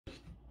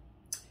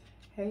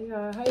Hey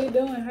y'all, how you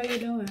doing? How you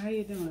doing? How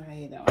you doing? How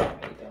you doing? How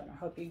you doing? I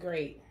hope you're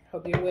great.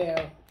 Hope you're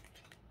well.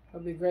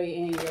 Hope you're great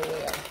and you're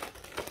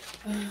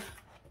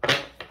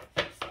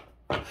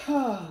well.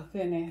 Oh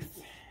goodness.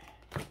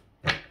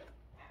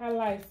 How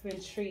life's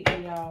been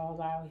treating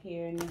y'all out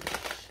here in the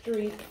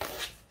streets?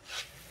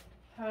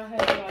 How has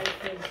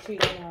life been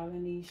treating y'all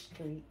in these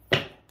streets?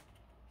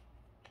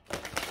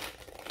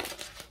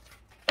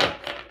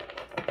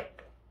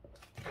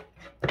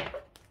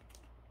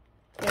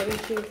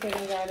 Truth,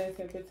 healing, guidance,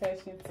 and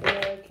protection.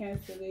 Sierra,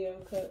 Cancer, Leo,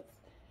 Cups.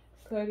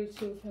 Clarity,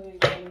 truth, healing,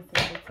 guidance,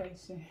 and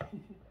protection.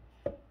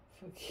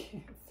 For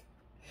Cancer.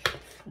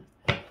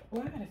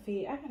 Well, I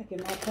gotta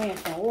get my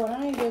plants on water.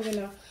 I ain't giving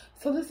no.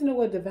 So listen to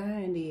what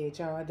Divine did,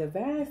 y'all.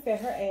 Divine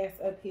set her ass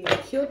up here,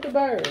 killed the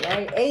bird,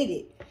 right? Ate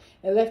it,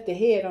 and left the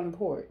head on the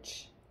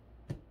porch.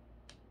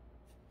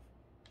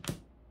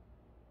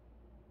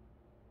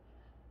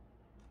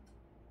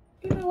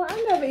 You know what?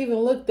 I never even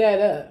looked that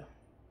up.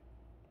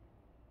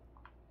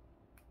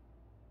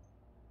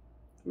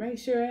 Make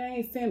sure it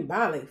ain't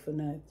symbolic for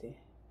nothing.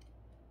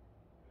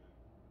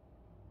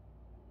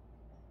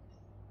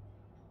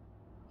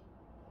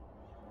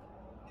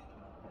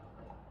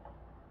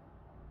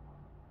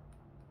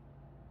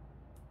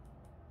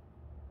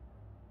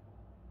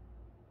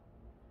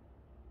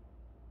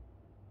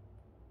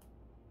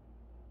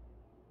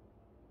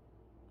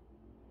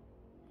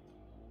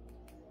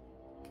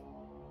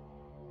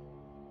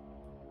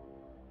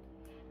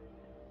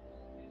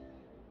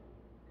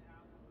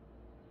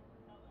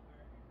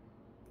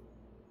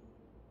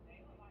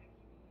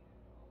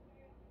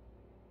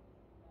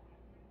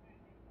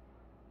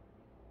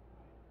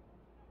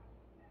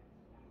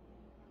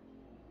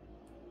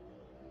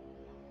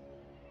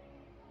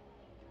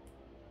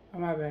 Oh,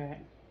 my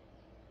bad.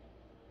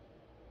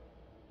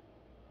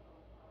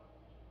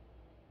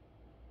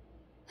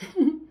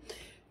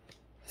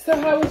 So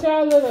how was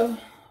y'all little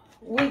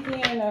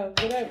weekend of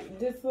whatever,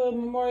 this little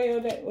Memorial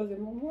Day? Was it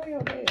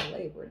Memorial Day or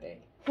Labor Day?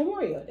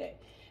 Memorial Day.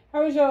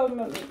 How was y'all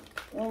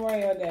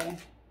Memorial Day?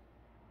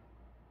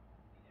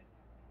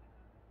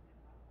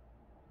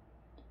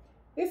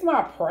 It's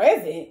my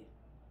present.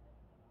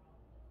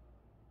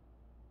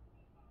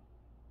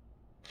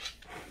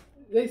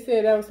 They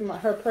said that was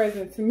her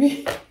present to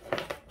me.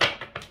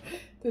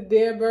 The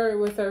dead bird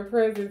was her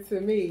present to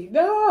me.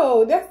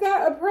 No, that's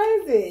not a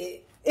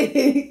present.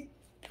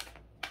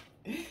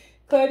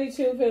 Clarity,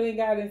 truth, healing,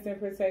 guidance, and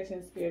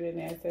protection, spirit,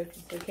 and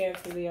ancestors for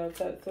Cancer, Leo,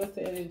 Tucks. What's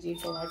the energy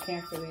for my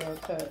Cancer, Leo,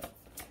 Tucks?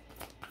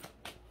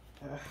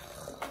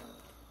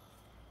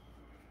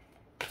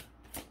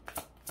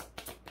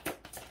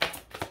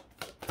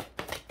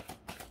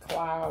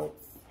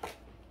 Clouds.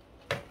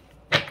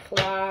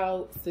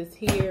 Clouds is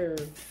here.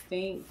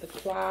 Think the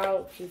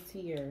clouds is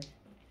here.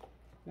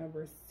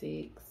 Number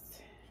 6.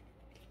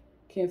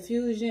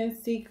 Confusion,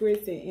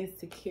 secrets, and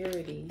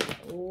insecurity.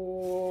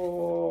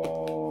 Oh.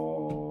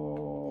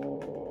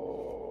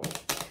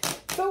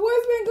 So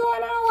what's been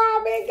going on while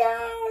I've been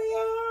gone,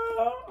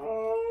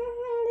 y'all?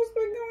 What's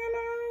been going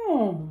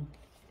on?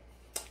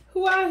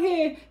 Who out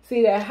here?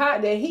 See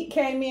that heat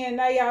came in.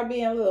 Now y'all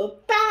being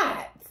little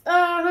thoughts.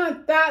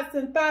 Thoughts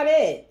and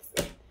thoughtettes.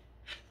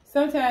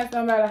 Sometimes,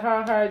 no matter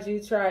how hard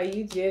you try,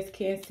 you just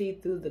can't see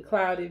through the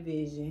clouded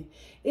vision.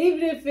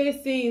 Even if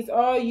it seems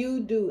all you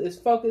do is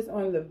focus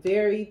on that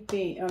very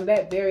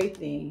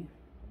thing.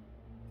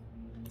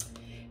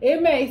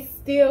 It may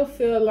still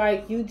feel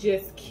like you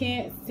just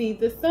can't see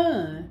the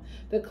sun.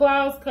 The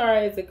clouds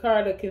card is a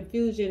card of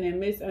confusion and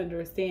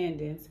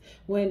misunderstandings.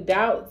 When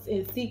doubts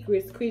and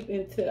secrets creep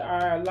into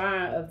our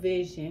line of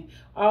vision,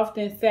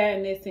 often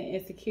sadness and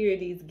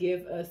insecurities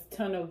give us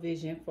tunnel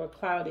vision for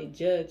clouded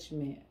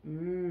judgment.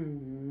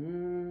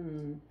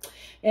 And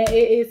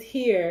it is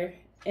here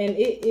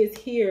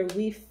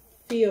we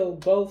feel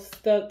both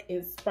stuck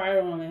and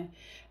spiraling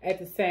at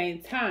the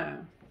same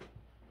time.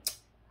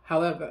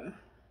 However,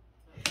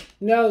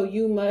 no,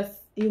 you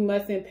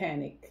mustn't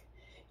panic.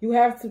 You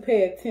have to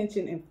pay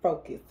attention and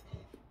focus.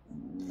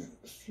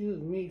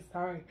 Excuse me,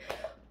 sorry.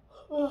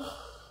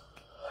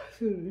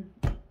 Excuse me.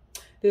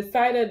 The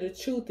sight of the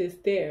truth is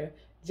there.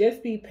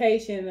 Just be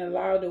patient and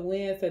allow the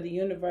winds of the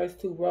universe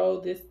to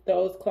roll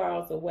those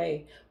clouds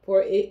away.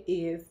 For it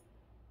is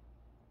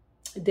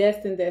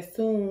destined that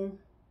soon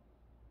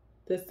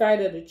the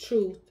sight of the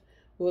truth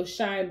will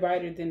shine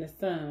brighter than the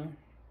sun.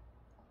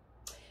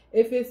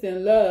 If it's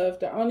in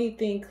love, the only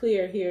thing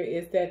clear here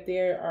is that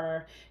there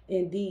are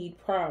indeed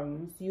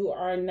problems. You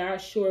are not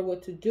sure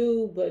what to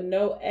do, but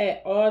know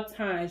at all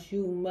times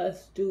you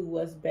must do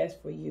what's best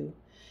for you.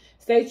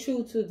 Stay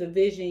true to the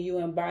vision you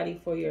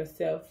embody for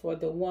yourself, for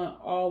the one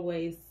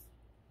always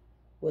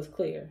was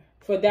clear.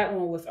 For that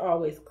one was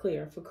always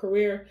clear. For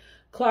career,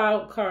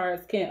 cloud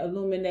cards can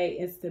illuminate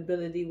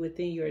instability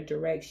within your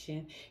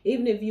direction.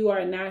 Even if you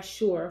are not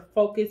sure,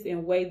 focus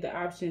and weigh the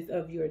options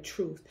of your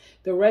truth.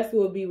 The rest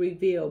will be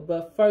revealed,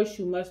 but first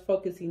you must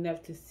focus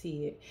enough to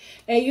see it.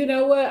 And you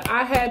know what?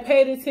 I had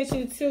paid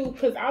attention to,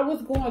 because I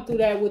was going through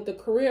that with the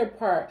career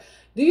part.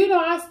 Do you know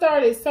I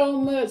started so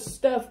much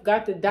stuff,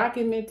 got the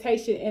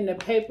documentation and the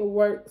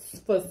paperwork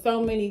for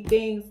so many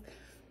things,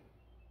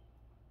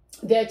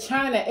 that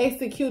trying to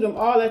execute them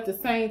all at the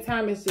same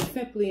time is just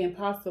simply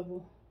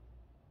impossible.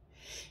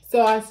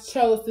 So I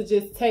chose to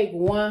just take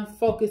one,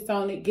 focus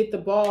on it, get the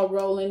ball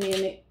rolling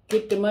in it,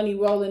 get the money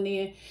rolling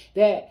in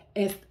that,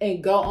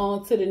 and go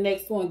on to the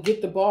next one,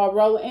 get the ball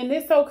rolling. And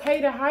it's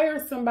okay to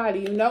hire somebody,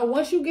 you know.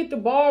 Once you get the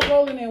ball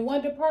rolling in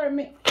one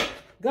department,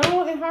 go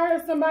on and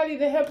hire somebody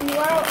to help you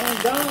out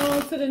and go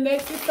on to the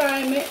next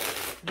assignment.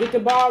 Get the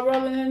ball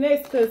rolling in the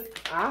next, because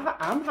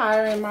I'm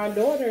hiring my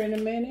daughter in a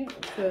minute,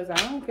 because I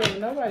don't care what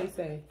nobody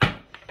say.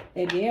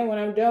 And then when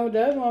I'm done with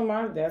the other one,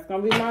 that's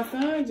going to be my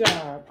son's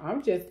job.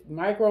 I'm just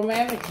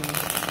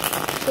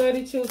micromanaging.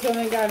 Study, truth,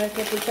 healing, guidance,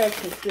 and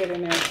protection, spirit,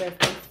 and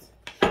ancestors.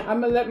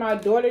 I'm going to let my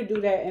daughter do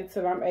that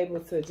until I'm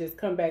able to just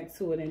come back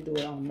to it and do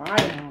it on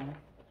my own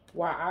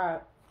while I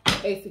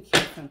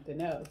execute something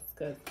else.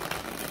 Because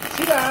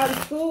she got out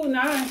of school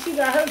now and she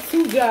got her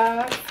 2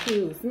 jobs,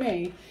 excuse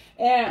me,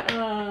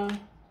 and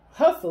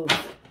hustles.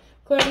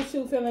 Clarity,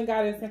 truth, healing,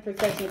 guidance, and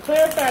protection.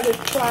 Clarify this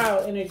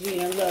cloud energy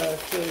and love,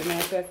 spirit,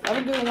 man.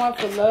 I'm doing one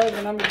for love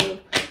and I'm going to do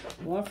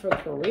one for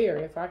career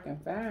if I can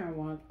find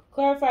one.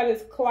 Clarify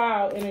this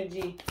cloud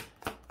energy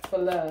for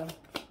love.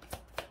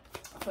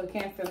 For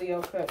Cancer,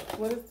 Leo, Cusp.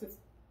 What is this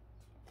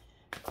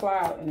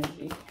cloud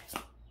energy?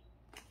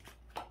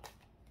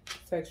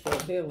 Sexual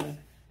healing.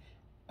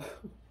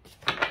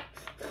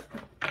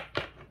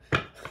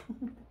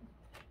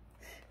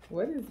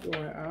 What is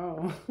going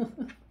on?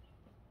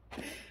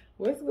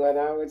 What's going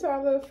on with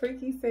y'all little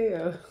freaky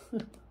self?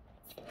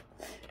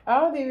 I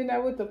don't even know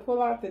what to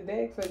pull out the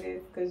deck for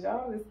this, because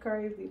y'all is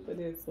crazy for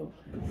this one.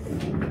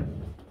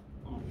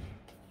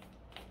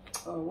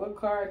 Oh, what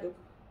card do...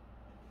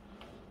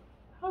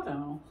 Hold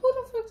on. Who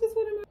the fuck just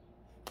went in?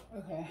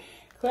 Okay.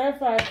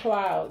 Clarify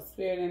clouds,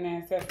 spirit, and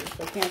ancestors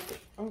for Cancer.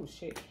 Oh,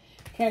 shit.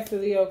 Cancer,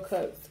 Leo,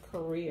 Cusp,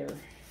 career.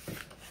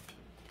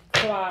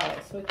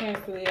 Clouds for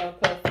Cancer, Leo,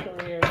 Cusp,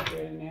 career,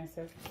 spirit, and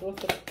ancestors.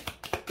 What's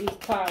these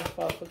clouds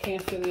for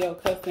Cancer, Leo,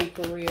 Cusp, and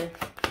career?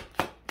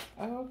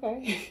 Oh,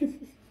 okay.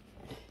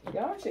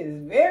 Y'all shit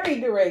is very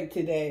direct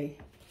today.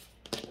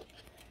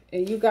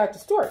 And you got the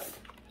stork,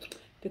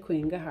 the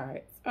Queen of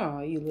Hearts.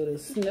 Oh, you little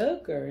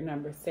snooker,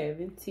 number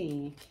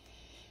 17.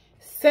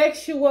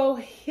 Sexual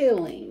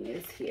healing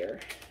is here.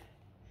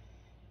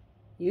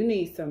 You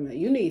need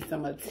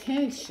some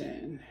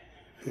attention.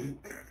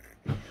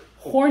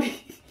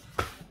 Horny.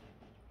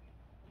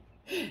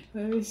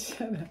 Let me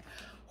shut up.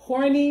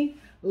 Horny,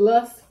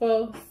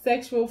 lustful,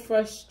 sexual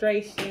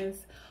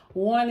frustrations,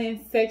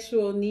 wanting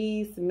sexual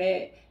needs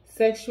met,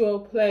 sexual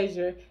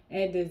pleasure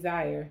and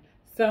desire.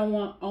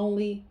 Someone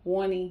only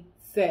wanting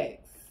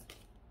sex.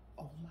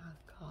 Oh my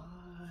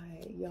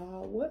God,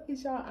 y'all. What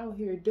is y'all out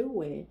here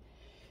doing?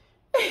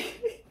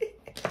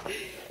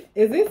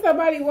 Is this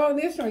somebody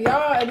want this from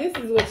y'all? And this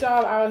is what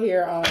y'all out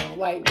here on.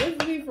 Like, this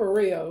be for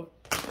real.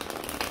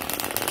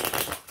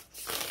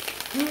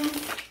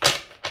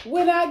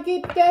 When I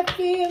get that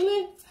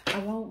feeling, I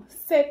want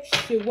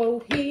sexual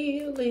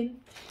healing.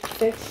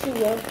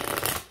 Sexual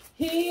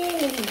healing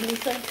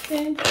is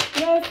something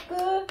that's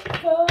good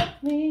for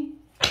me.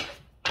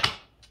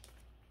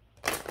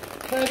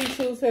 Clarity,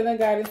 truth, healing,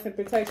 guidance, and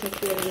protection,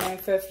 spirit, and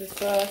ancestors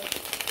for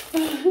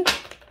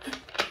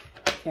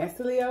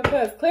Cancer, Leo,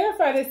 Cusp.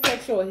 Clarify this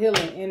sexual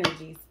healing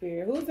energy,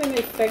 spirit. Who's in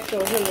this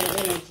sexual healing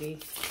energy?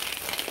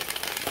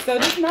 So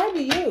this might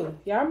be you.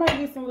 Y'all might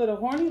be some little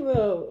horny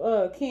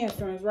little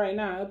Cancerans right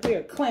now up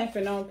here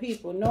clamping on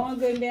people, knowing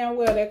good and damn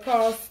well they're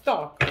called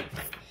stalkers.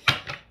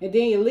 And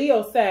then your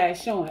Leo side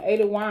showing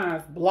 8 of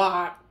Wands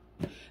block.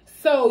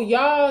 So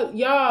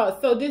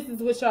y'all, so this is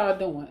what y'all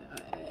doing.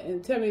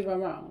 And tell me if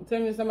I'm wrong. Tell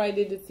me if somebody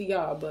did this to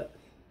y'all, but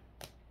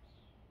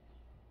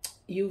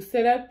you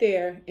sit up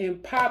there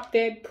and pop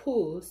that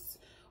puss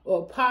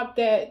or pop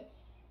that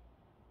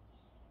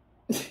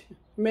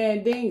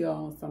mandingo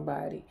on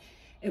somebody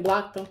and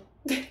block them.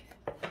 Get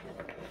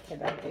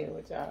out there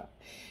with y'all.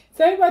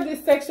 Tell me about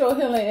this sexual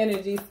healing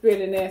energy,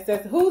 spirit, and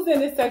ancestors. Who's in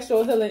this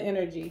sexual healing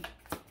energy?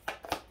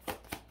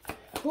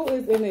 Who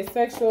is in this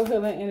sexual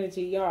healing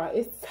energy, y'all?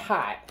 It's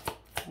hot,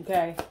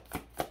 okay?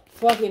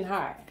 Fucking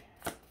hot.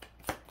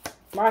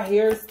 My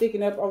hair is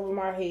sticking up over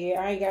my head.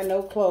 I ain't got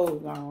no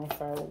clothes on,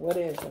 so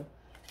whatever.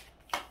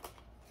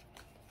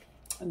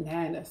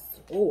 9 of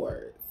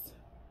Swords.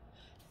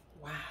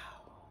 Wow.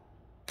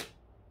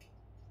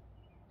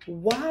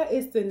 Why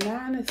is the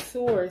 9 of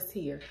Swords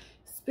here?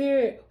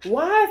 Spirit,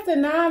 why is the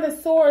 9 of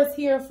Swords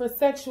here for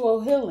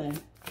sexual healing?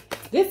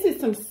 This is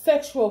some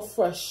sexual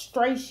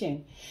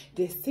frustration.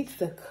 The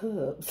 6 of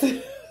Cups.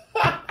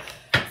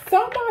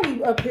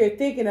 Somebody up here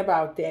thinking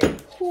about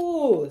that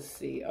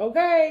pussy,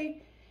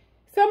 okay?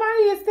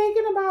 Somebody is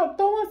thinking about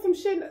throwing some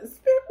shit.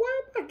 Spirit,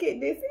 why am I getting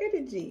this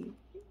energy?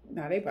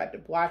 Now they about to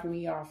block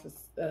me off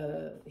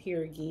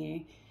here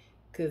again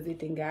because it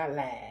done got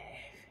live.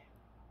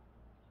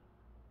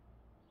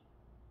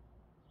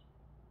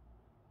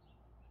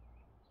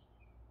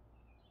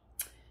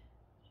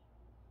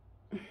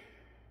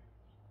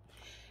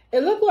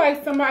 It looked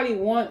like somebody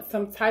wants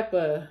some type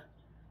of...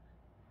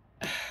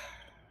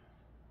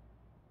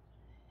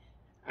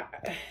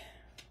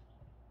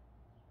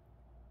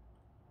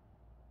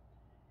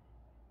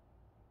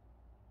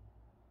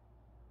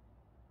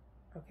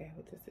 Okay,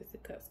 what this is the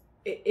cusp.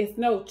 It's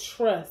no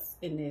trust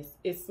in this.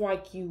 It's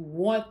like you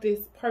want this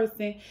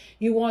person.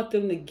 You want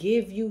them to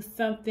give you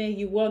something.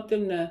 You want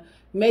them to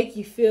make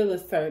you feel a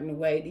certain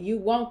way. You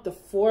want the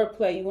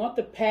foreplay. You want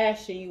the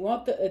passion. You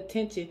want the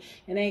attention.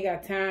 And they ain't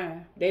got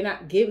time. They're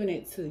not giving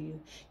it to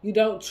you. You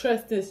don't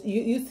trust this.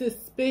 You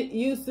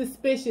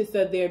suspicious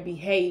of their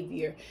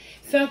behavior.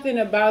 Something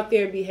about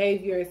their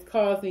behavior is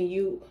causing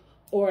you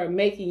or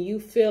making you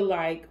feel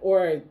like,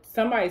 or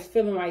somebody's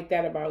feeling like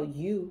that about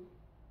you.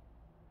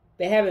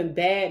 They're having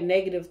bad,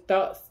 negative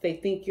thoughts. They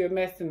think you're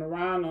messing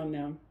around on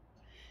them.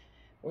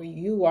 Or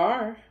you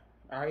are.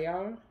 Are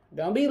y'all?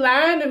 Don't be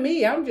lying to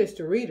me. I'm just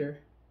a reader.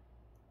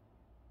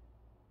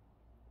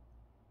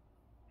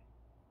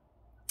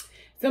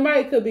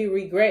 Somebody could be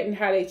regretting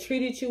how they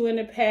treated you in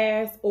the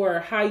past or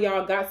how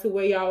y'all got to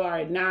where y'all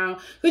are now.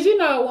 Because you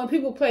know, when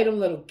people play them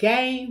little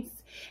games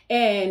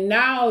and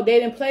now they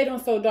didn't play them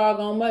so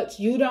doggone much,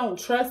 you don't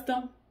trust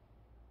them.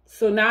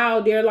 So now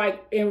they're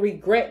like in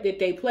regret that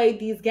they played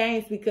these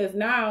games because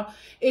now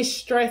it's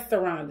stress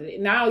around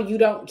it. Now you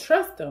don't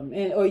trust them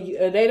or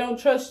they don't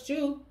trust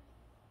you.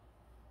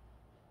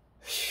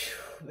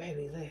 Whew,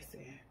 baby,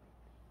 listen.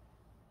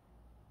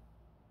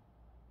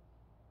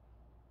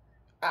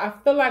 I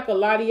feel like a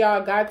lot of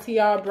y'all got to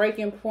y'all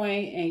breaking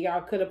point and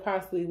y'all could have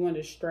possibly went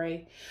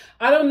astray.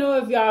 I don't know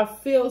if y'all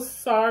feel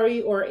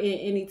sorry or in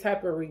any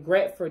type of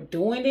regret for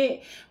doing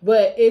it,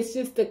 but it's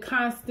just a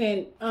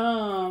constant,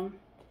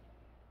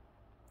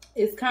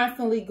 it's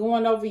constantly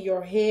going over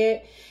your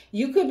head.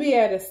 You could be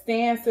at a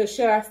standstill.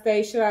 Should I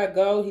stay? Should I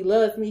go? He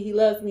loves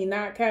me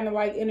not kind of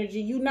like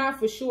energy. You're not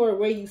for sure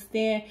where you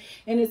stand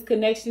in this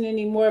connection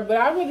anymore. But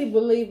I really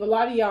believe a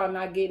lot of y'all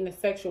not getting the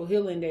sexual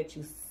healing that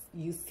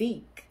you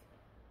seek.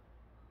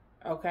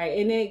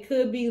 Okay, and it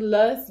could be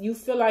lust. You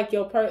feel like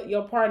your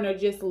partner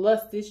just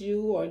lusts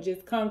you or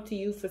just come to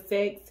you for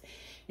sex,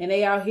 and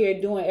they out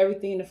here doing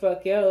everything the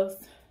fuck else.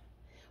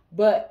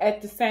 But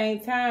at the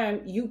same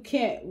time, you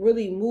can't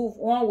really move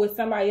on with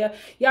somebody else.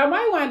 Y'all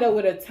might wind up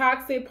with a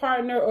toxic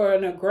partner or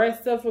an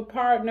aggressive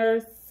partner.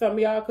 Some of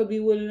y'all could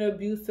be with an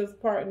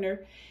abusive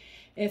partner.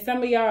 And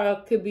some of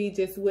y'all could be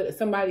just with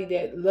somebody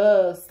that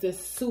loves this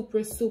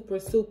super, super,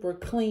 super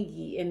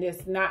clingy and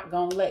that's not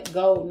going to let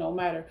go no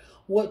matter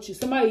what you...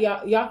 Somebody,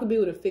 y'all could be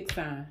with a fixed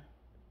sign.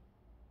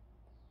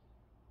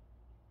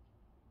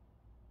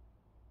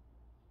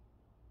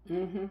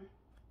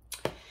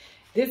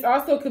 This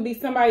also could be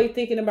somebody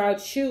thinking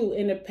about you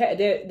in the past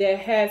that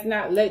has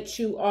not let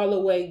you all the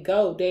way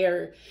go.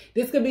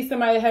 This could be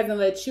somebody that hasn't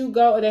let you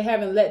go, or they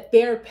haven't let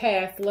their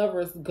past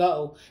lovers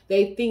go.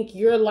 They think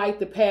you're like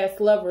the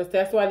past lovers.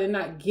 That's why they're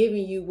not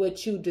giving you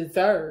what you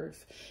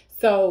deserve.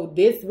 So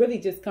this really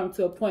just comes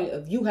to a point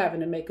of you having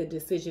to make a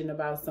decision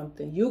about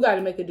something. You got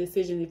to make a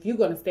decision if you're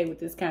going to stay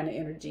with this kind of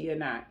energy or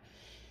not.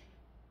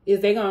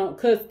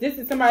 Because this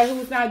is somebody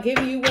who's not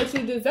giving you what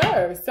you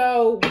deserve.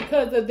 So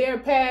because of their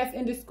past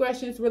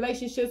indiscretions,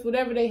 relationships,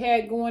 whatever they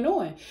had going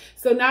on.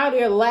 So now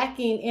they're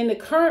lacking in the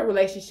current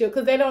relationship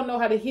because they don't know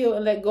how to heal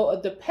and let go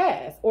of the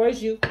past. Or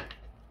is you?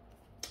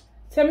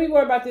 Tell me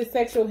more about this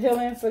sexual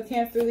healing for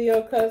Cancer,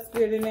 Leo, Cusp,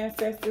 Spirit and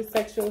Ancestors.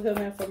 Sexual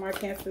healing for my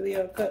Cancer,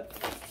 Leo, Cusp.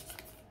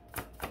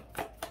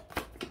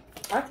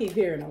 I keep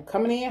hearing them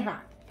coming in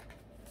hot.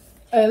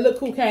 And look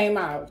who came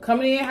out.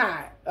 Coming in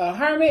hot. A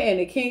Hermit and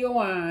the King of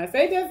Wands.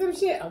 Ain't that some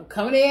shit? I'm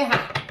coming in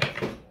hot.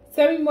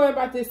 Tell me more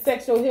about this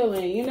sexual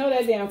healing. You know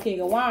that damn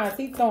King of Wands.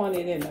 He's throwing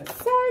it in a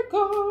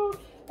circle.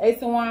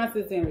 Ace of Wands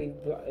is in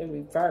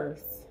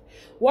reverse.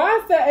 Why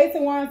is the Ace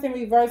of Wands in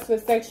reverse for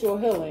sexual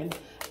healing?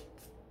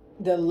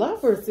 The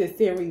Lovers is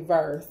in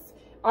reverse.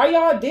 Are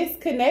y'all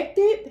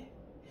disconnected?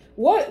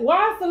 Why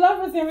is the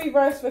Lovers in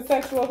reverse for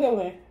sexual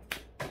healing?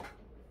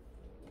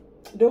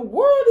 The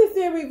World is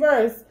in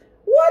reverse.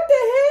 What the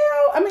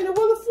hell? I mean, the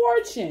Wheel of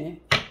Fortune.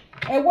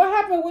 And what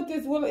happened with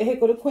this Wheel? Here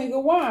go the Queen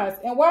of Wands.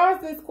 And why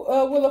is this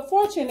Wheel of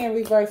Fortune in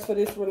reverse for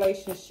this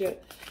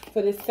relationship,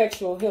 for this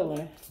sexual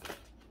healing?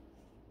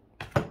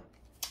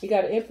 You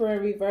got an Emperor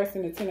in reverse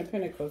and the Ten of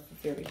Pentacles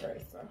is in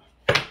reverse. So.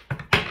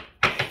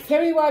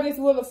 Tell me why this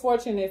Wheel of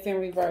Fortune is in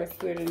reverse,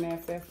 Spirit and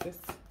Ancestors.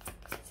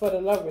 For the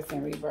Lovers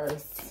in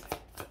reverse.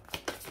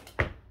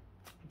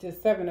 The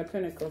Seven of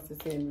Pentacles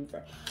is in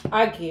reverse.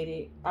 I get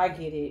it. I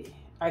get it.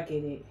 I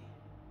get it.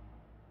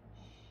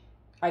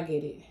 I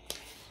get it.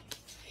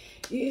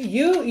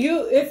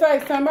 It's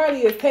like somebody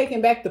is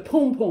taking back the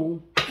poom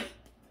poom.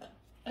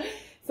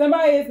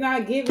 Somebody is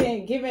not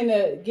giving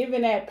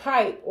that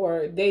pipe,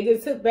 or they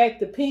just took back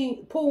the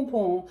poom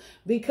poom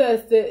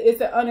because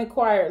it's an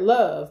unacquired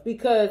love,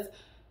 because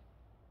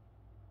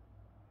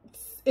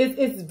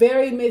it's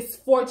very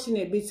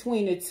misfortunate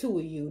between the two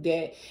of you,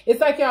 that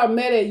it's like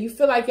you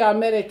feel like y'all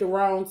met at the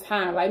wrong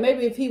time. Like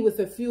maybe if he was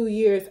a few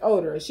years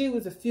older, or she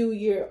was a few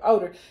years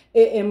older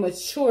and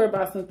mature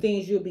about some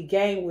things, you'll be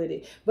game with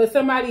it. But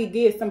somebody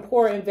did some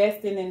poor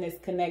investing in this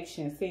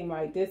connection. Seemed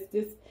like this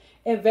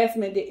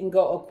investment didn't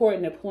go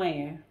according to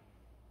plan.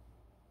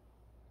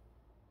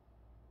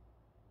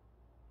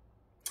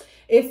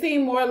 It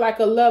seemed more like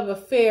a love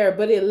affair,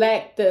 but it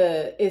lacked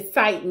the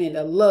excitement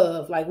of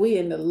love. Like we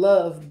in the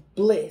love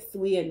bliss.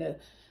 We in the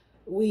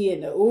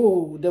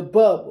the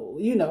bubble.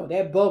 You know,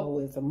 that bubble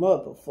is a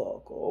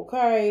motherfucker,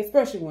 okay?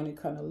 Especially when it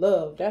comes to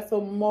love. That's a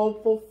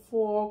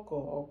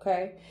motherfucker,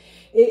 okay?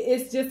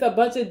 It's just a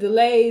bunch of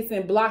delays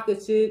and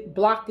blockages.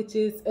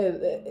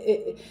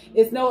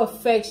 It's no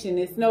affection.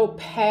 It's no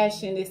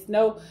passion. It's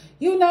no,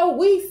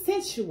 we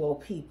sensual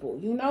people,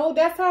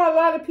 That's how a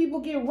lot of people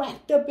get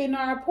wrapped up in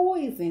our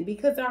poison,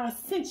 because of our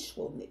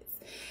sensualness.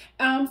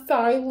 I'm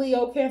sorry,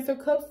 Leo, Cancer,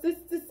 Cups.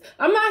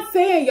 I'm not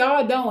saying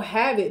y'all don't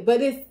have it,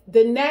 but it's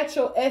the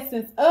natural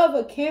essence of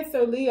a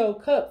Cancer, Leo,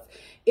 Cups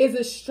is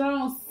a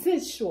strong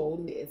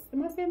sensualness.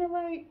 Am I saying that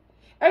right?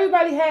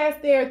 Everybody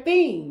has their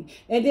thing,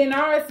 and then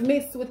ours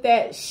mixed with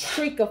that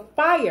streak of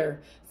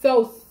fire.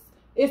 So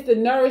it's the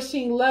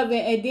nourishing, loving,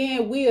 and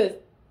then we'll.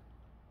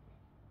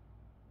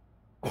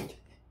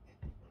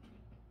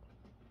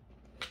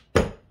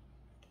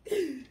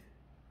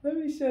 Let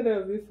me shut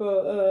up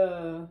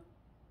before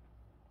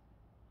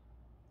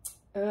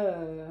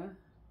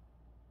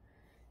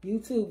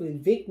YouTube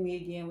evict me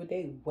again with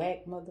they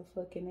whack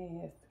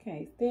motherfucking ass.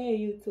 Can't stand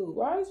YouTube.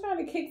 Why are you trying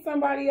to kick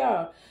somebody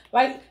off?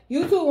 Like,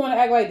 YouTube want to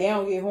act like they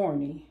don't get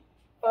horny.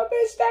 Well,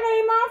 bitch, that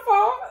ain't my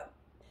fault.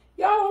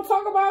 Y'all don't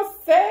talk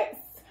about sex,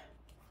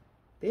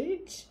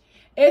 bitch.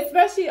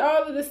 Especially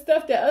all of the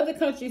stuff that other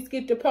countries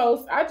get to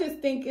post. I just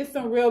think it's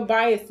some real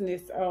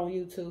biasness on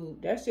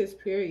YouTube. That's just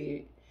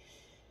period.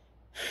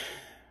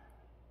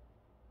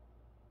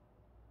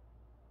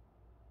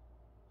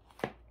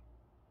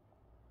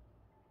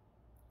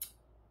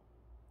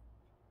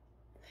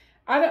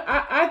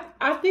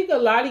 I think a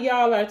lot of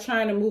y'all are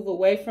trying to move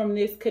away from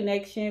this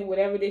connection,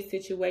 whatever this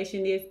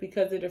situation is,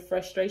 because of the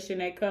frustration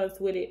that comes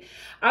with it.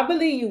 I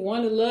believe you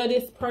want to love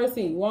this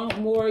person. You want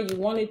more. You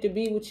want it to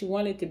be what you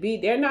want it to be.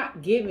 They're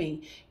not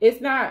giving.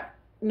 It's not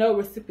no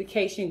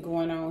reciprocation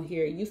going on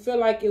here. You feel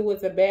like it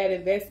was a bad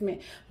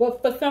investment.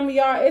 But for some of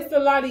y'all, it's a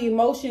lot of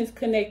emotions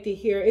connected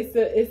here.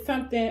 It's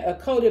something, a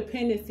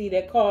codependency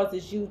that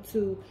causes you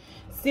to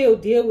still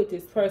deal with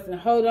this person.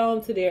 Hold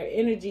on to their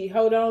energy.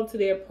 Hold on to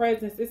their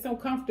presence. There's some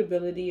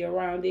comfortability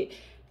around it.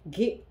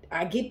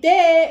 I get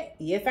that.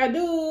 Yes, I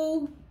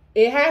do.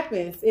 It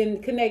happens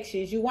in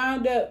connections. You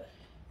wound up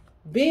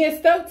being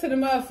stuck to the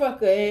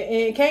motherfucker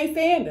and can't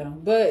stand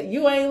them. But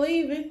you ain't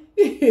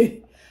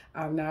leaving.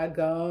 I'm not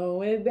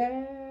going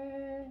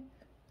back.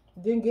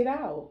 Then get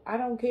out. I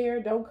don't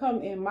care. Don't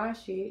come in my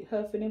shit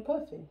huffing and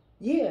puffing.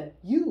 Yeah,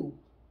 you.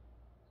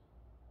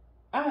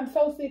 I'm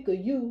so sick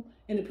of you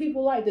and the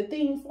people like the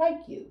things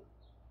like you.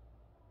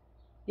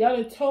 Y'all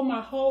done tore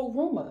my whole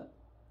room up.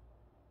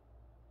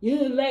 You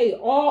done lay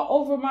all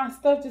over my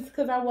stuff just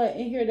because I wasn't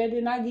in here. That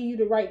did not give you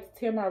the right to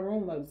tear my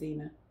room up,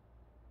 Zena.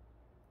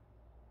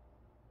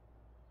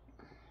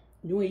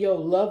 You and your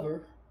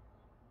lover,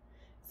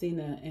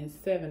 Zena and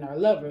Seven, are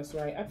lovers,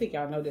 right? I think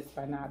y'all know this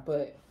by now,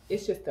 but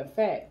it's just the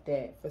fact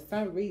that for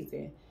some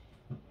reason,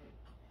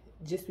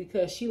 just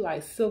because she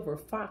likes silver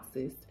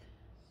foxes,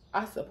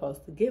 I'm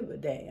supposed to give a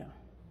damn.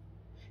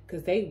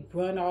 Because they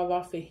run all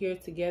off in here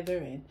together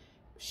and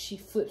she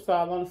flips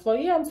all on the floor.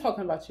 Yeah, I'm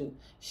talking about you.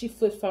 She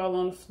flips all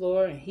on the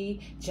floor and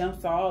he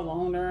jumps all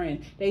on her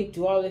and they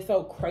do all this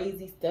old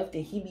crazy stuff.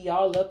 Then he be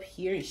all up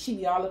here and she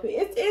be all up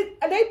here.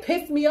 They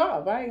piss me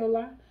off. I ain't gonna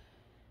lie.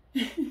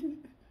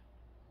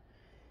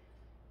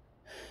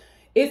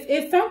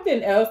 It's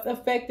something else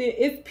affected.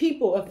 It's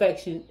people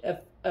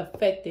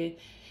affected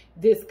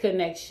this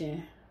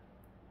connection.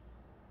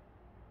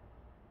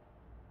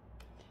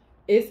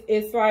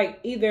 It's like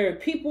either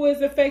people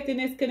is affecting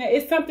this connection.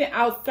 It's something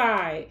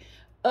outside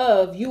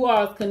of you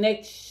all's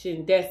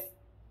connection that's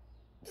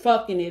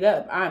fucking it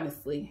up,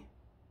 honestly.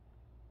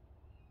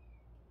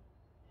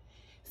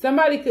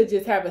 Somebody could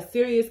just have a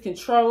serious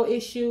control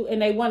issue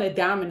and they want to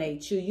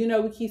dominate you. You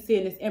know, we keep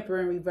seeing this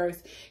Emperor in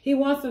reverse. He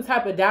wants some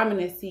type of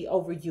dominancy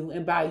over you.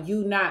 And by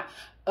you not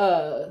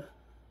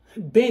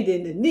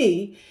bending the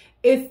knee,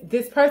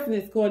 this person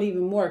is going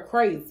even more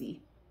crazy.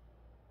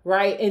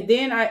 Right? And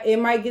then it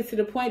might get to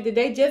the point that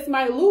they just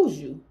might lose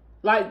you.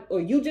 Like, or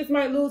you just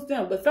might lose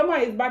them. But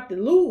somebody's about to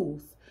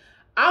lose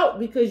out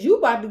because you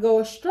about to go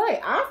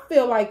astray. I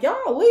feel like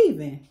y'all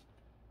leaving.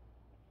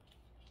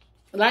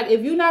 Like,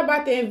 if you're not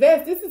about to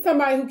invest, this is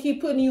somebody who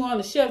keep putting you on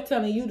the shelf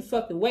telling you to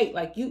fucking wait.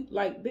 Like,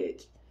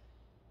 bitch.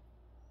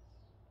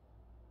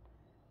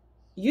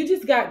 You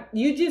just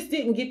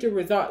didn't get the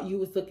result you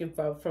was looking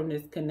for from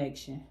this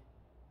connection.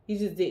 You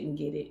just didn't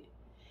get it.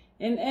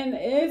 And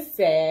it's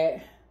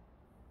sad.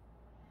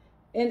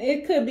 And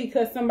it could be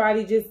because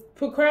somebody just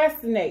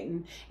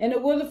procrastinating. And the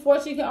Wheel of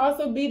Fortune can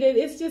also be that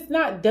it's just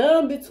not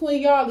done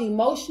between y'all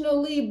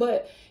emotionally,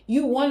 but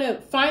you want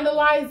to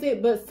finalize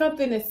it, but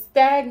something is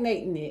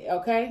stagnating it,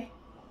 okay?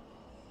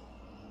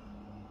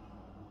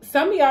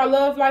 Some of y'all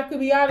love life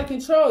could be out of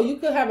control. You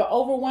could have an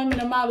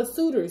overwhelming amount of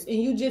suitors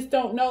and you just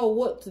don't know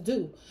what to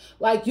do.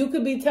 Like you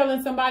could be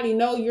telling somebody,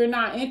 no, you're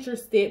not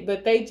interested,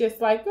 but they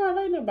just like, girl,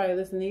 ain't nobody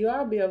listening to you.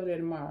 I'll be over there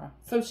tomorrow.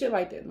 Some shit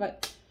like that.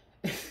 Like,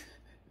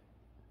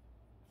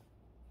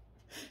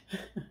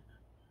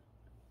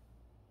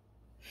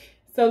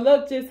 so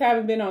luck just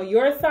haven't been on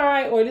your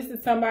side, or this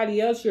is somebody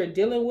else you're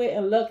dealing with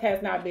and luck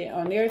has not been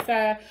on their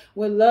side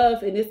with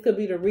love, and this could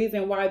be the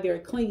reason why they're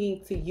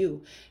clinging to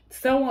you.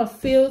 Someone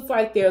feels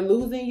like they're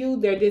losing you,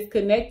 they're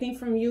disconnecting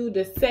from you,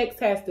 the sex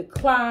has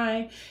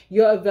declined,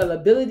 your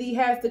availability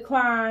has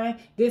declined,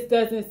 this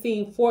doesn't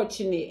seem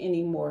fortunate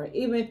anymore.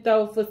 Even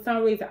though for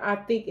some reason I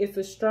think it's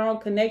a strong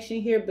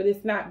connection here, but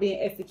it's not being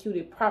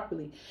executed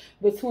properly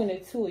between the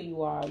two of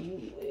you all.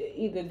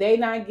 Either they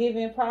not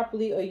giving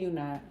properly or you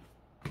not.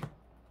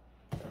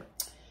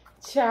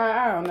 Child,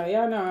 I don't know.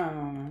 Y'all know I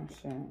don't know.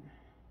 Shit.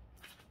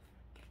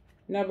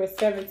 Number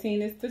 17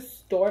 is the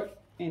stork,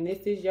 and this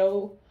is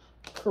your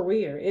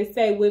career. It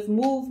say, with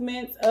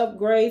movements,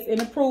 upgrades, and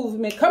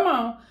improvement. Come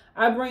on.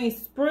 I bring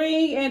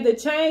spring and the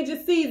change of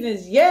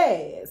seasons.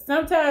 Yes.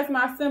 Sometimes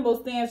my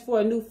symbol stands for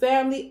a new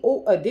family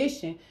or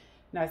addition.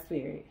 Not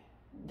spirit.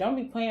 Don't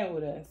be playing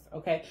with us,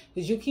 okay?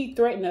 Because you keep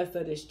threatening us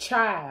of this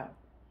child.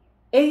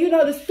 And you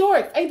know the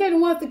storks. Ain't they the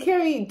ones to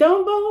carry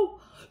Dumbo?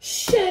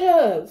 Shut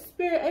up.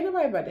 Spirit, ain't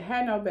nobody about to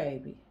have no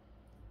baby.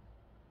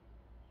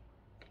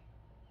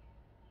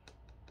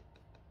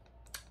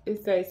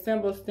 It says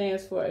symbol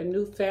stands for a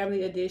new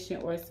family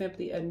addition or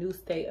simply a new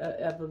state of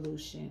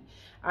evolution.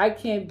 I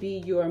can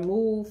be your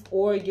move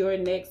or your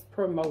next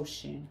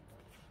promotion.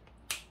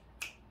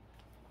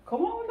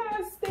 Come on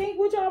now, Stink.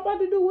 What y'all about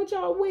to do? What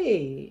y'all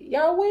with?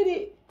 Y'all with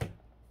it?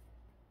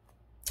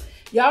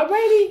 Y'all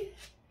ready?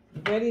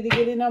 Ready to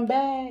get in them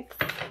bags?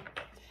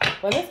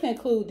 Well, let's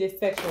conclude this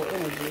sexual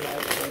energy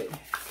right quick.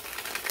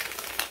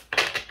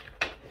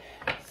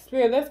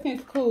 Spirit, let's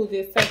conclude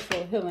this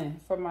sexual healing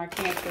for my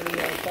Cancer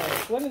Leo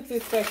cusp. What is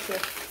this sexual?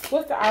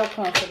 What's the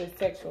outcome for this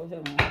sexual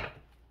healing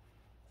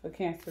for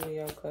Cancer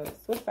Leo cusp?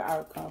 What's the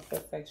outcome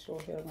for sexual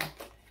healing?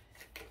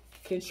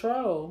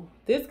 Control.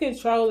 This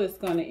control is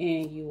going to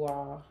end, you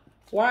all.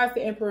 Why is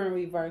the Emperor in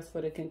reverse for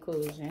the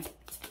conclusion?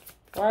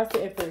 Why is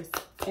the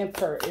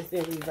Emperor is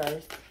in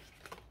reverse?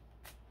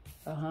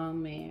 The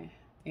Hangman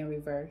in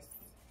reverse.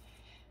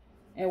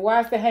 And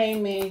why is the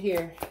Hangman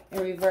here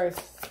in reverse?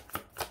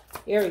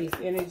 Aries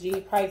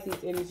energy,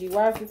 Pisces energy.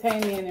 Why is this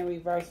Hangman in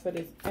reverse for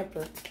this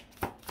Emperor?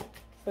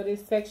 For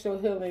this sexual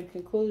healing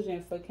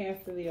conclusion for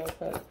Cancer, Leo,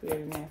 cusp,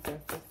 Spirit, and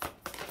ancestors.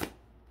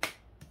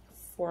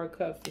 4 of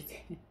Cups.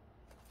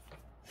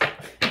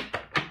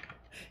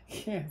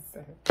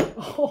 Cancer.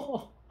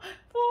 Oh,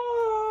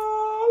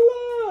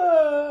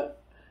 look.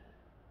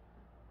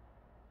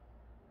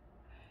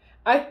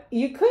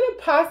 You could have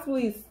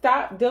possibly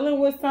stopped dealing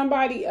with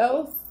somebody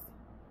else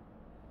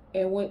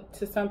and went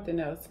to something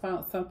else,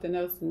 found something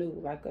else new,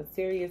 like a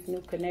serious new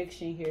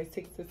connection here.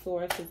 6 of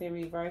Swords is in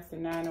reverse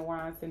and 9 of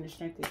Wands and the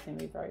Strength is in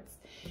reverse.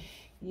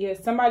 Yeah,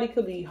 somebody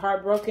could be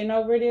heartbroken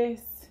over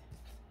this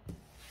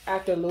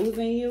after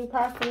losing you,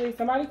 possibly.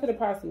 Somebody could have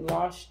possibly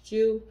lost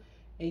you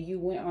and you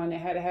went on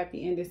and had a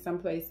happy ending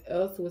someplace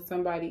else with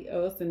somebody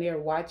else and they're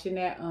watching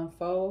that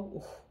unfold.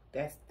 Ooh,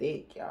 that's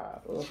thick,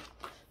 y'all.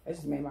 That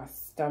just made my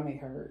stomach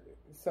hurt.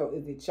 So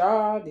is it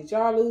y'all? Did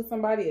y'all lose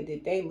somebody or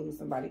did they lose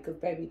somebody? Because,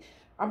 baby,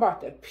 I'm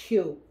about to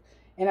puke.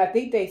 And I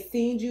think they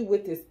seen you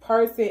with this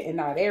person and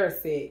now they're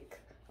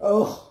sick.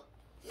 Oh.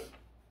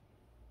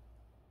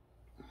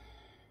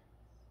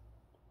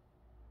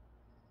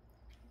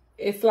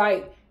 It's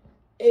like,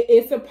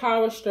 it's a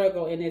power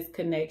struggle in this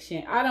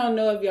connection. I don't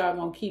know if y'all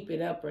gonna keep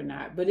it up or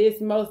not, but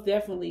it's most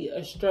definitely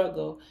a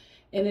struggle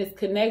in this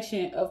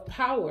connection of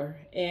power.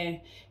 And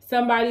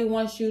somebody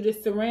wants you to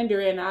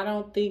surrender, and I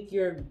don't think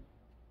you're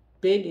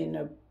bending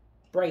or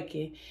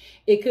breaking.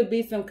 It could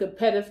be some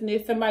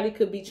competitiveness. Somebody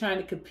could be trying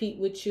to compete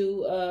with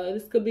you.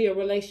 This could be a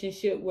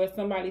relationship where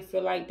somebody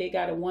feel like they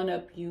got to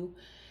one-up you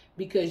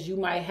because you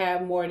might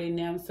have more than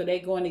them, so they're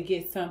going to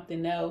get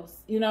something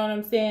else. You know what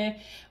I'm saying?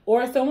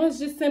 Or someone's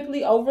just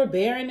simply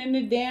overbearing in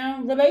the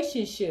damn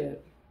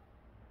relationship.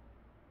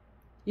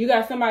 You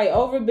got somebody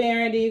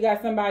overbearing, then you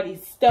got somebody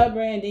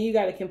stubborn, then you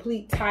got a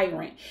complete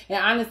tyrant.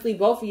 And honestly,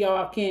 both of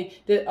y'all can,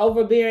 the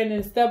overbearing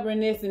and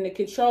stubbornness and the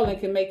controlling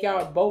can make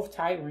y'all both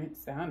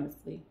tyrants,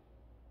 honestly.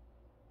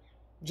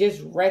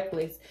 Just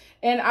reckless.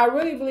 And I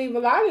really believe a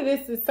lot of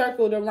this is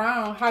circled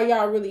around how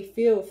y'all really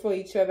feel for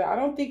each other. I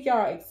don't think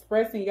y'all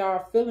expressing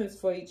y'all feelings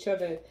for each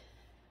other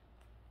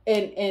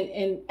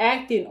and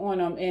acting on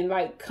them and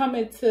like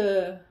coming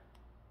to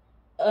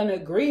an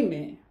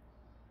agreement.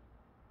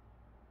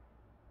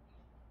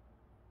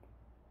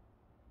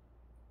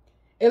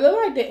 It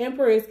looked like the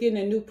Emperor is getting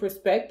a new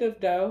perspective,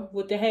 though,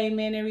 with the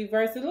Hangman in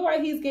reverse. It looked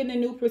like he's getting a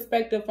new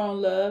perspective on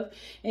love,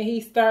 and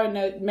he's starting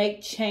to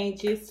make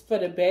changes for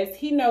the best.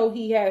 He know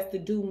he has to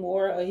do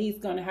more, or he's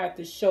going to have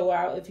to show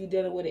out if you're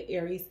dealing with an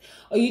Aries,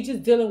 or you're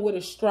just dealing with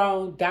a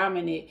strong,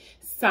 dominant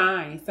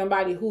sign,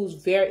 somebody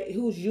who's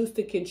used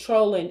to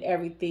controlling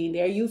everything.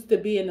 They're used to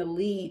being the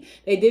lead.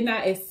 They did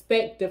not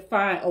expect to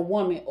find a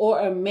woman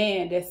or a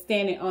man that's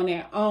standing on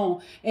their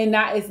own and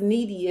not as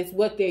needy as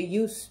what they're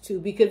used to,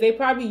 because they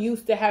probably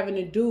used to having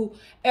to do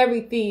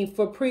everything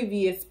for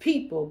previous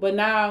people. But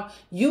now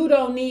you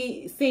don't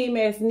seem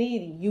as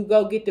needy. You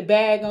go get the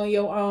bag on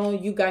your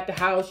own. You got the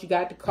house, you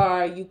got the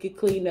car, you can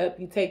clean up,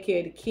 you take care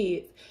of the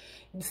kids.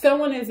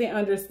 Someone isn't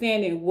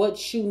understanding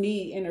what you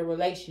need in a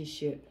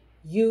relationship.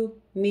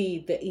 You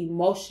need the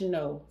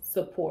emotional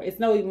support. It's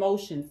no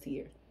emotions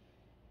here.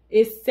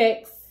 It's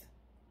sex,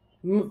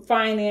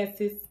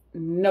 finances,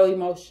 no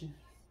emotion.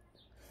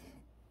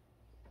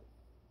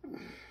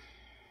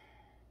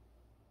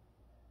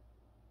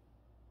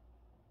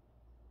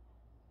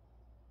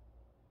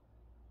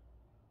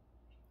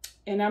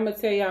 And I'm going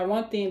to tell y'all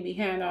one thing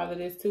behind all of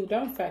this too.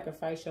 Don't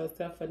sacrifice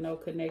yourself for no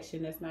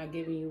connection that's not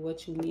giving you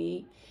what you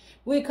need.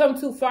 We come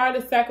too far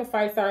to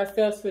sacrifice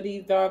ourselves for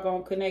these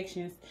doggone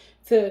connections.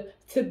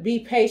 To be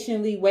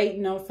patiently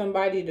waiting on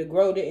somebody to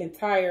grow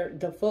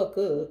the fuck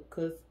up.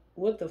 Because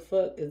what the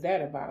fuck is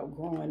that about,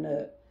 growing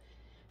up?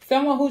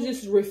 Someone who's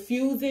just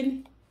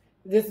refusing,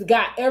 just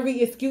got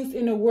every excuse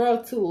in the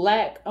world to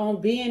lack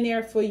on being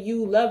there for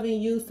you, loving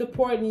you,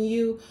 supporting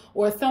you.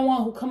 Or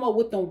someone who come up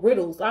with them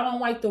riddles. I don't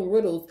like them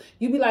riddles.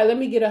 You be like, let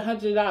me get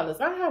 $100.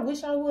 I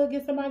wish I would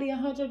get somebody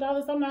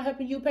 $100. I'm not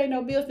helping you pay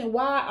no bills. And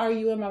why are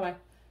you in my life?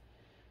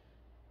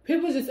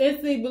 People just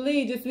instantly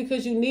believe just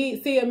because you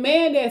need. See, a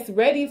man that's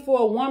ready for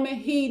a woman,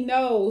 he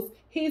knows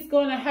he's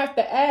going to have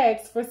to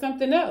ask for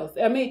something else.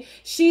 I mean,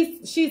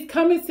 she's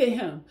coming to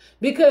him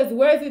because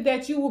where is it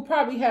that you will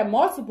probably have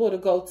multiple to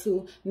go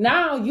to?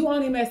 Now you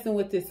only messing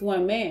with this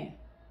one man.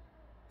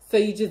 So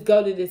you just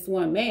go to this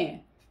one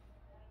man.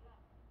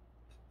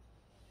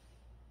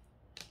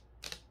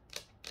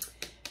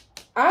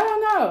 I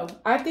don't know.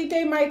 I think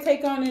they might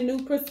take on a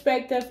new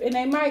perspective and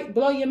they might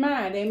blow your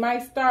mind. They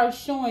might start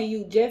showing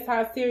you just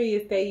how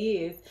serious they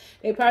is.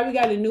 They probably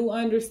got a new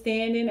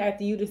understanding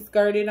after you just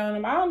skirted on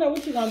them. I don't know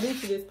what you're going to do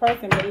to this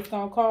person, but it's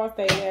going to cost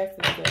their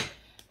asses to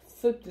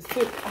flip the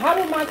switch. How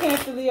do my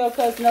Cancer Leo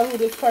cuz know who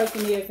this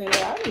person is in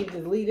love? I need to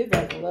leave this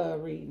as a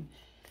love reading.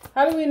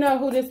 How do we know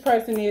who this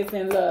person is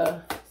in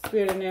love?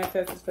 Spirit and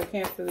ancestors for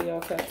Cancer Leo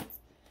cuz.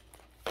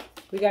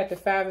 We got the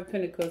Five of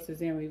Pentacles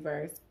is in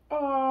reverse.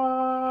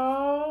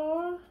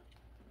 Aww.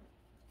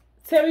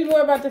 Tell me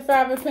more about the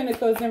Five of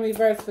Pentacles in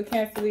reverse for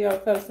Cancer, Leo,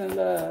 cuz in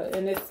love,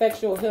 and this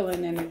sexual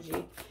healing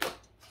energy.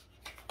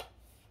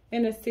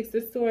 And the Six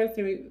of Swords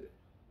in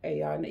hey,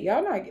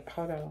 y'all not,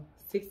 hold on.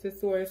 Six of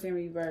Swords in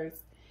reverse,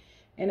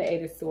 and the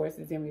Eight of Swords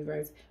is in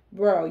reverse.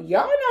 Bro,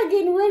 y'all not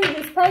getting rid of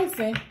this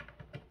person.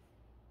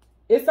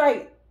 It's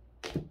like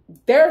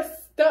they're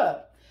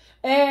stuck.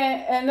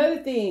 And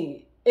another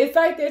thing, it's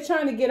like they're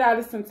trying to get out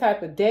of some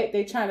type of debt.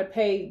 They're trying to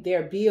pay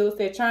their bills.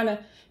 They're trying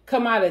to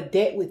come out of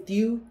debt with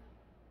you.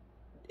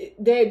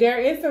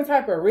 They're in some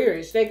type of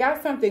rearage. They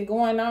got something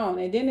going on.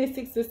 And then the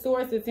Six of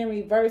Swords is in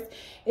reverse.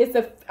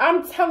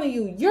 I'm telling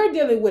you, you're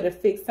dealing with a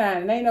fixed sign.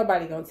 And ain't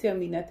nobody going to tell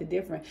me nothing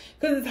different.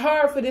 Because it's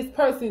hard for this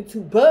person to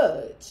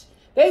budge.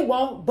 They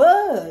won't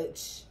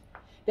budge.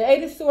 The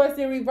Eight of Swords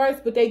in reverse,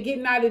 but they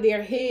getting out of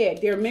their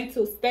head, their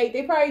mental state.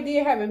 They probably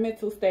did have a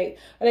mental state,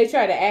 or they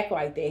try to act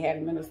like they had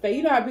a mental state.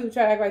 You know how people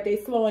try to act like they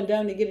slowing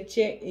down to get a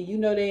check, and you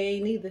know they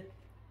ain't either.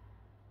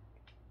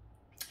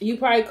 You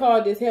probably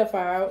called this heifer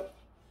out.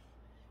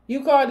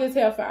 You called this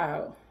heifer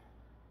out.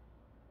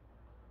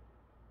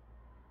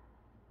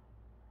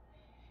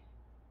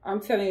 I'm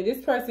telling you,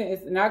 this person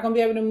is not going to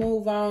be able to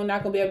move on,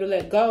 not going to be able to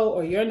let go,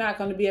 or you're not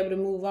going to be able to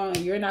move on,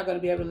 and you're not going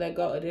to be able to let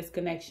go of this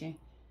connection.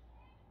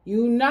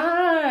 You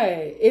not.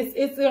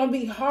 It's going to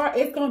be hard.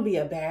 It's going to be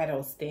a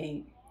battle,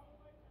 Sting.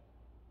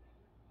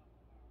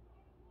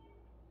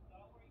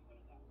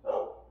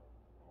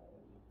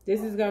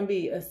 This is going to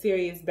be a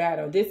serious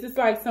battle. This is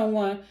like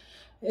someone,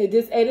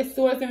 this Eight of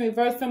Swords in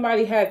reverse,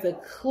 somebody has a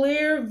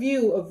clear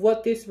view of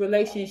what this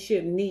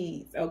relationship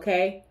needs,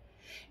 okay?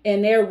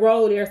 And their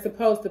role they're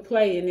supposed to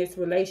play in this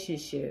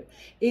relationship.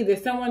 Either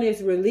someone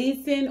is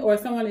releasing or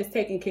someone is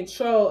taking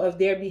control of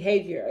their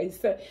behavior.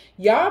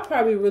 Y'all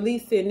probably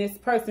releasing this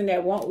person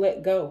that won't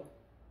let go.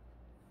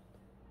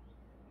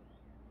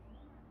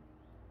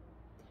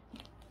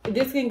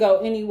 This can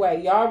go any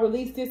way. Y'all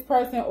release this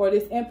person, or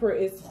this Emperor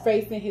is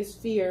facing his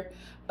fear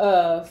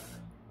of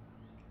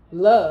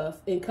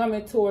love and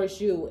coming towards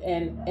you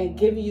and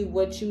giving you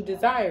what you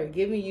desire,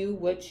 giving you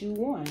what you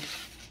want.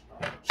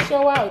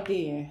 Show out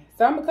then.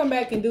 So I'm gonna come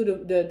back and do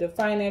the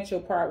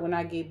financial part when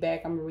I get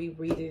back. I'm gonna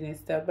reread it and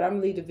stuff, but I'm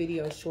gonna leave the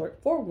video short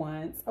for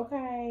once.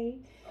 Okay,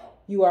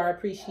 you are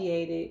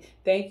appreciated.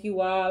 Thank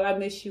you all. I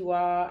miss you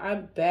all.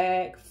 I'm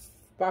back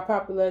by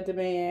popular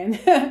demand.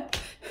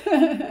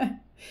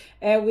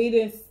 And we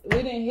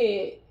didn't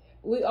hit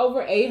We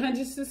over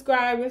 800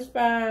 subscribers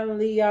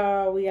finally,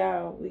 y'all. We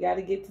got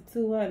to get to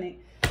 200.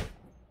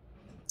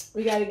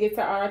 We got to get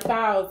to our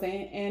 1,000.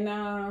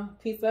 And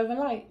peace, love, and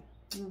light.